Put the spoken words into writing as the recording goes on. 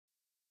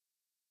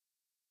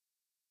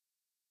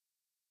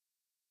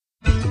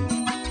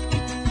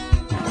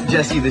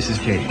Jessie, this is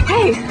Katie.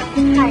 Hey!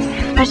 Hi.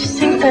 I just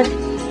think that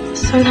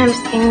sometimes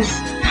things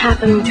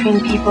happen between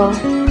people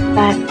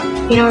that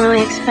you don't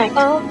really expect.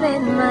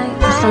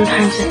 And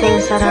sometimes the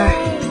things that are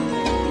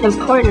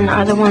important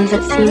are the ones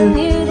that seem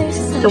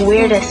the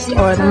weirdest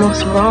or the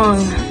most wrong.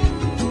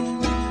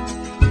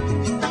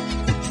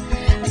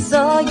 I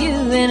saw you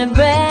in a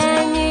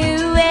brand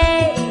new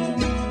way,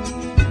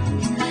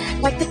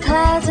 like the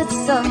clouds that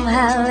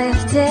somehow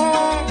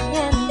lifted.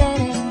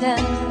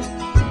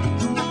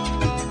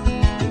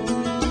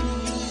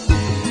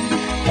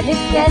 And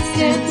if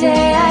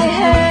yesterday I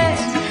heard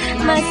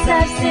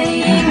myself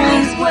saying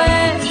these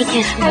words,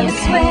 I would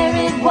swear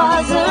it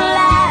was a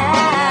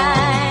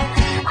lie.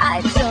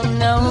 I don't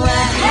know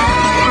why.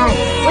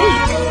 Wait.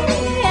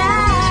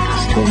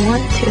 I'm supposed to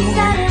want to.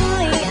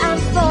 Suddenly I'm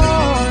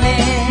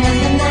falling.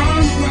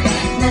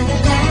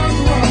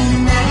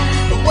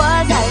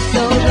 Was I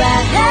so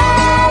glad?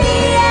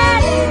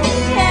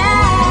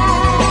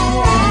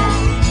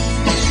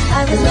 I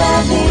was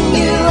loving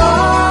you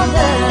all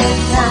the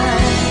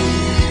time.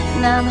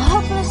 Now I'm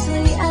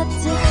hopelessly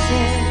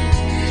addicted,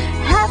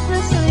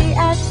 helplessly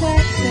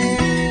attracted.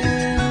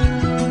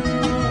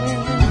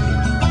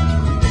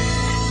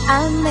 I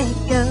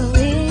make a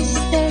wish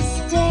this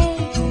day,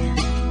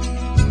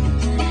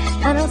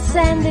 and I'll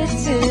send it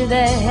to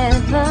the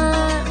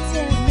heavens.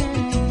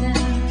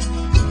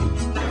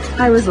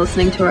 I was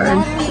listening to her and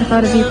I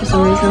thought of you for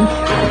some reason.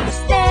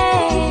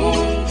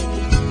 Stay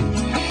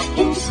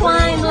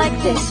entwined like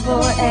this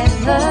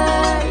forever.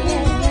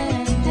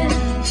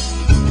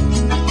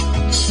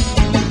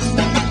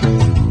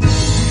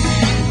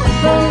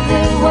 Both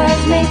the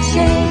words may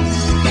change,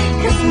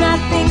 'cause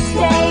nothing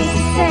stays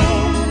the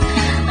same.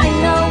 I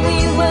know we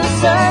will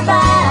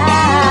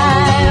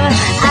survive.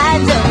 I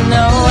don't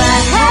know why,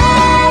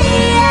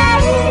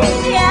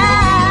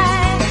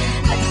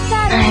 but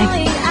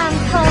suddenly I'm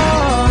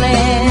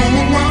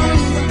falling.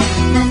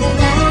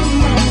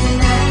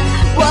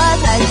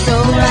 Was I so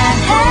glad?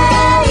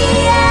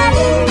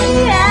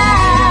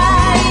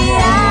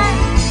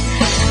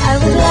 I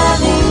was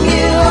loving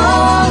you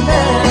all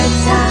the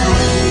time.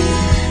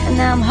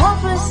 Now I'm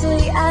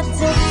hopelessly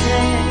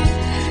addicted,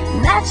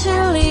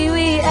 naturally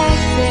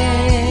reacted.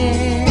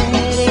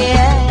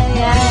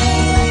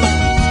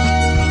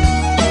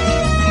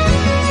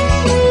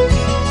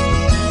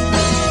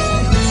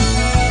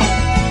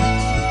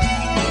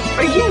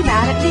 Are you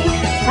mad at me?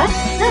 What?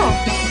 No.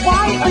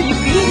 Why are you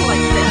being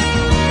like this?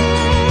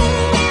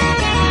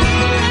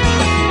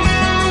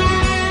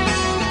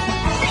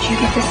 Could you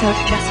get this out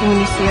to Jessie when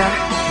you see her?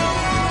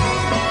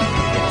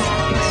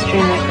 It's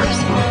extremely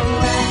personal.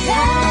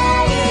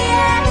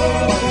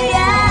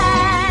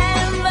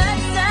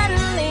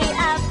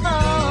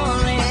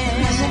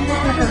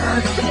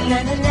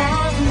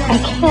 I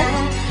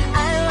can't.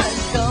 I was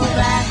so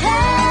glad.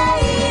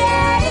 I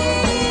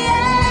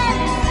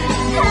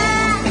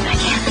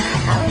can't.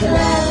 I was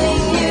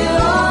loving you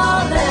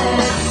all the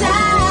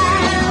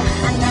time,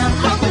 and I'm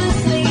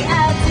hopelessly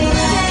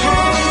addicted,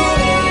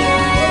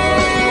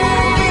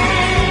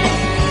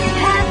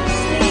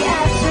 helplessly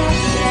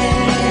attracted.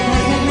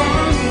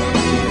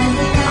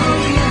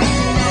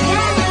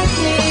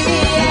 Chemically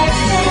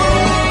reacted.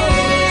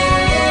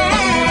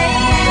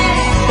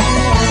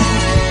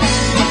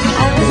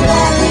 I was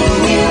loving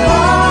you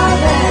all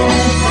the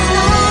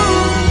time,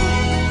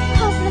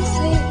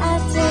 hopelessly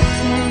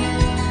addicted,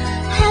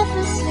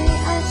 helplessly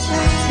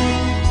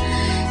attracted,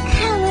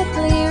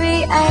 chemically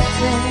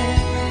reacted,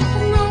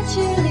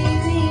 naturally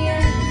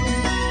reacted.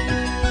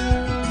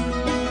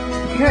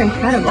 You're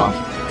incredible.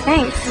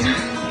 Thanks.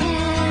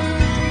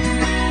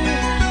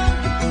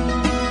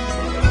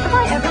 Have I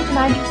ever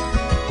denied you?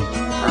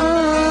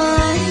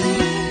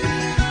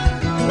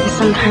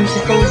 Sometimes the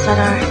things that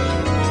are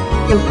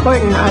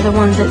important are the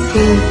ones that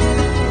seem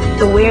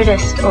the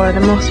weirdest or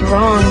the most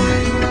wrong.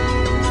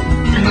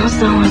 And those are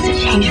the ones that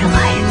change your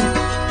life.